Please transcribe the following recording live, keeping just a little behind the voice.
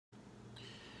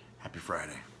Happy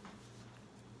Friday.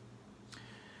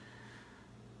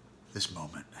 This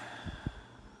moment,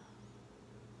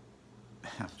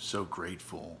 I'm so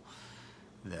grateful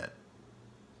that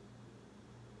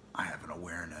I have an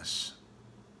awareness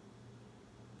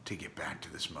to get back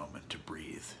to this moment, to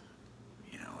breathe,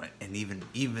 you know, and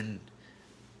even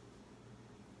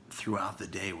throughout the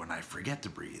day when I forget to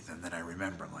breathe and then I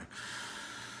remember, I'm like,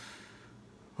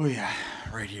 oh yeah,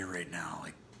 right here, right now,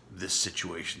 like this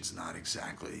situation's not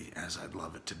exactly as I'd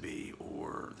love it to be,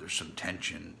 or there's some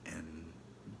tension in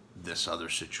this other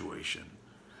situation,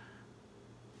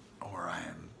 or I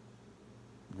am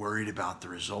worried about the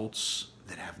results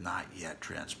that have not yet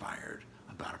transpired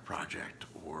about a project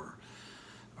or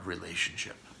a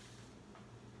relationship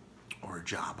or a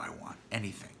job I want,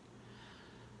 anything.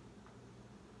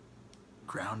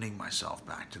 Grounding myself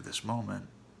back to this moment,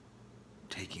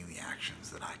 taking the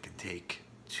actions that I can take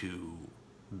to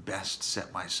best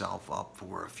set myself up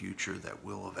for a future that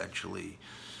will eventually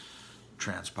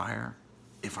transpire.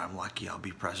 If I'm lucky, I'll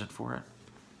be present for it.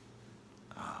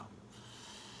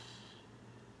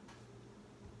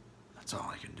 That's all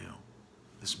I can do.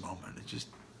 This moment,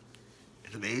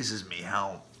 it amazes me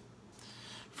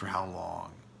for how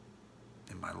long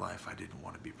in my life I didn't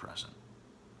want to be present.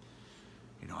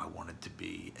 You know, I wanted to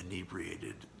be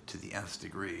inebriated to the nth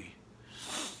degree.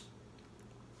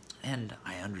 And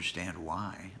I understand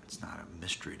why. It's not a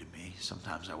mystery to me.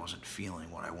 Sometimes I wasn't feeling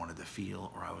what I wanted to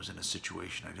feel, or I was in a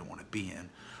situation I didn't want to be in,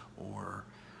 or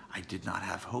I did not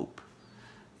have hope.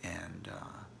 And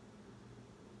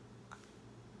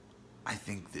I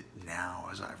think that now,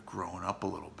 as I've grown up a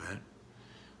little bit,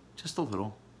 just a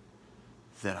little,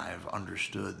 that I've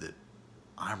understood that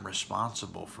I'm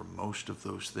responsible for most of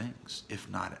those things. If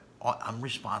not, I'm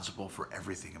responsible for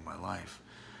everything in my life.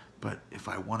 But if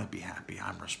I want to be happy,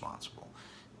 I'm responsible.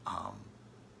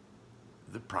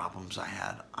 The problems I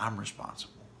had, I'm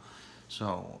responsible.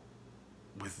 So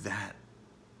with that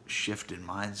shift in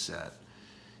mindset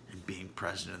and being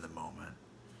present in the moment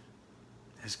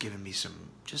has given me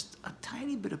just a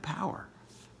tiny bit of power,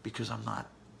 because I'm not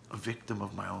a victim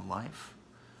of my own life,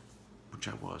 which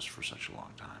I was for such a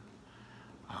long time.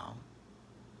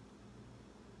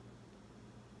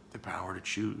 The power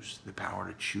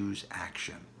to choose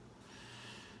action.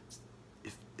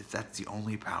 If that's the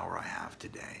only power I have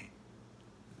today,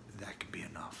 that could be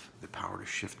enough. The power to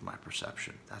shift my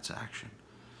perception, that's action.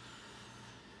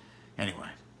 Anyway,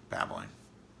 babbling.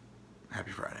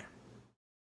 Happy Friday.